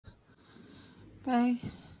Babe.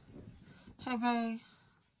 Hey, babe.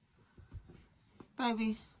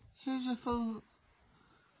 Baby, here's your food.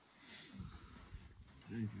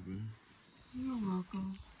 Thank you, babe. You're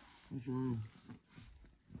welcome. What's wrong?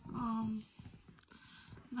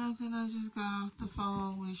 Nothing. I just got off the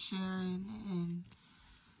phone with Sharon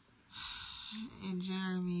and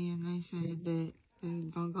Jeremy, and they said that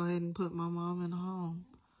they're gonna go ahead and put my mom in a home.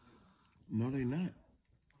 No, they not.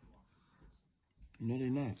 No, they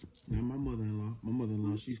not. Now my mother-in-law. My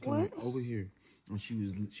mother-in-law, she's coming over here, and she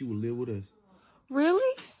will live with us.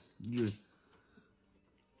 Really? Yeah.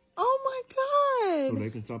 Oh my God. So they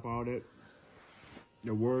can stop all that.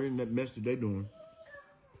 They're worrying that mess that they doing.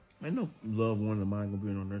 Ain't no loved one of mine gonna be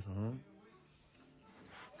in no nursing home.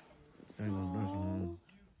 Ain't no nursing home.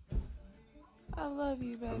 I love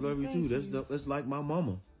you, baby. I love you Thank too. That's like my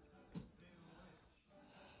mama.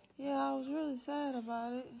 Yeah, I was really sad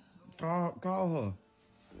about it. Call her.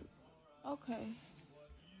 Okay.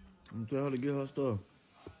 And tell her to get her stuff.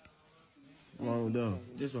 Along with them.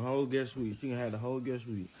 Just a whole guest suite. She can have the whole guest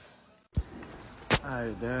suite.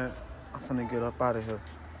 Alright, Dad. I'm finna get up out of here.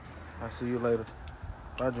 I'll see you later.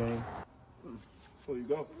 Bye, Dream. Before you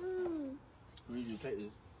go, I need you to take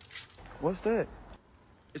this. What's that?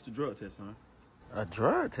 It's the drug test, son. A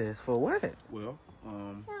drug test? For what? Well,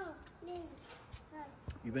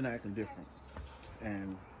 you've been acting different.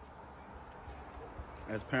 And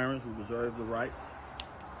as parents, we reserve the right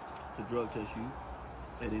to drug test you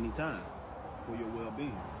at any time for your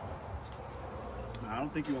well-being. Now, I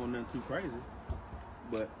don't think you're on nothing too crazy,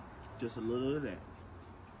 but just a little of that.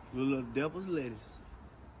 A little of devil's lettuce.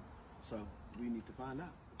 So we need to find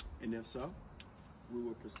out. And if so, we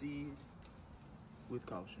will proceed with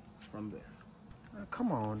caution from there.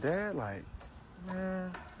 Come on, Dad. Like,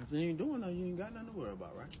 man. If you ain't doing that, you ain't got nothing to worry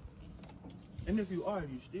about, right? And if you are,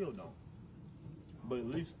 you still don't. But at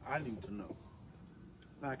least I need to know.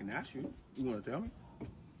 Now I can ask you. You want to tell me?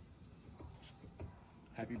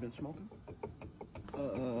 Have you been smoking?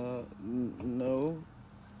 No.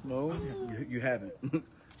 No. You haven't.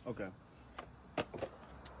 Okay.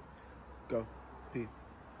 Go. Pee.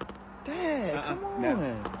 Dad, come on.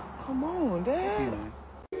 Now. Come on, Dad. Pee, man.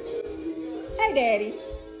 Hey, Daddy.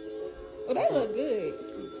 Oh, that look good.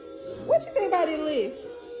 What you think about this list?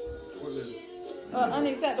 What list?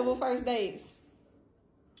 Unacceptable first dates.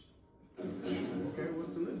 Okay,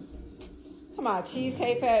 what's the list? Come on,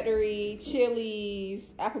 Cheesecake Factory, Chili's,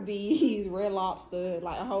 Applebee's, Red Lobster,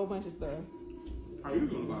 like a whole bunch of stuff. How you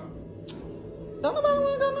feeling about it? Don't nobody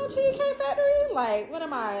want to go no Cheesecake Factory? Like, what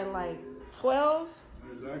am I, like 12?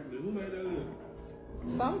 Exactly. Who made that list?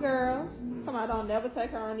 Some girl. Somebody don't never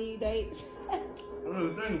take her on these dates. I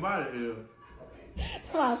mean, the thing about it is,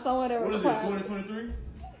 Somebody someone that what is it, requires. 2023?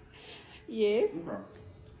 Yes. Okay.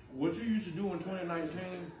 What you used to do in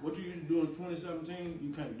 2019, what you used to do in 2017,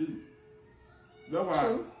 you can't do. That's why.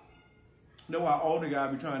 True. That's why older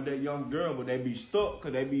guys be trying to date young girl, but they be stuck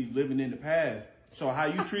because they be living in the past. So how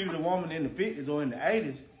you treated a woman in the 50s or in the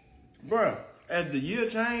 80s, bruh, as the year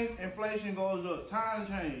changed, inflation goes up, time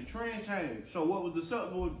change, trend change. So what was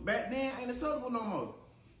acceptable back then ain't acceptable no more.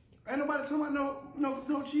 Ain't nobody talking about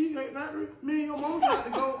no Cheesecake Factory. Me and your mom tried to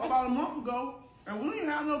go about a month ago, and we ain't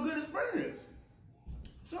have no good experience.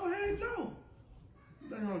 So hey, no.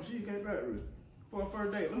 Ain't no Cheesecake Factory for a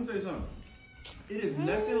first date. Let me tell you something. It is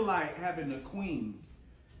nothing like having a queen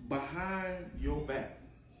behind your back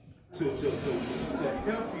to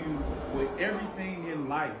help you with everything in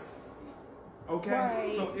life. Okay?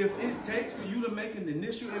 Right. So if it takes for you to make an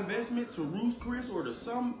initial investment to Ruth's Chris or to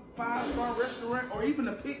some 5-star restaurant or even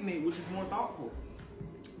a picnic, which is more thoughtful,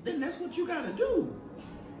 then that's what you gotta do.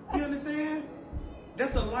 You understand?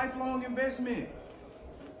 That's a lifelong investment.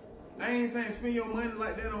 I ain't saying spend your money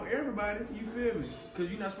like that on everybody, you feel me? Because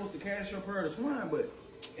you're not supposed to cash your pearl to swine, but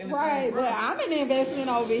in the Right, same but breath, I'm an investment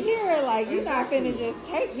over here. Like, you're not finna just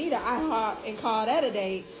take me to IHOP and call that a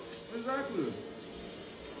date. exactly.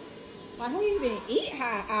 Like, who even eat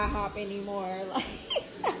IHOP anymore? Like,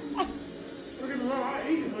 Don't get me wrong, I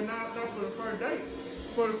eat it, but not for the first date.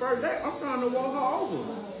 For the first date, I'm trying to walk her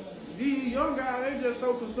over. These young guys, they just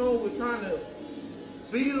so consumed with trying to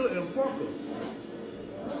feed her and fuck her.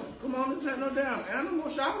 Come on, this ain't no damn animal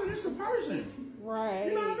shopping, it's a person. right.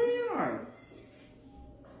 You know what I mean? Like,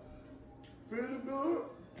 feel good.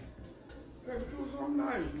 Take it to something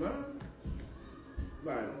nice, man.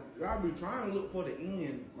 Like, y'all be trying to look for the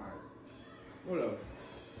end, like, whatever.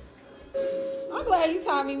 I'm glad you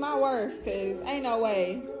taught me my worth, because ain't no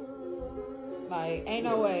way. Like, ain't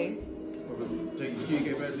no way. Take the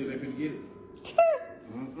Cheesecake Factory, they finna get it.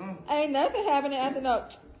 Ain't nothing happening after no.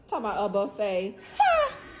 Talking about a buffet.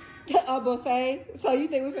 A buffet. So you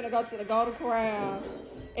think we finna go to the Golden Corral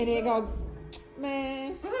and then go,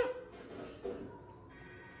 man?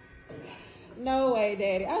 No way,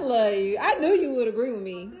 Daddy. I love you. I knew you would agree with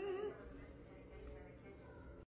me.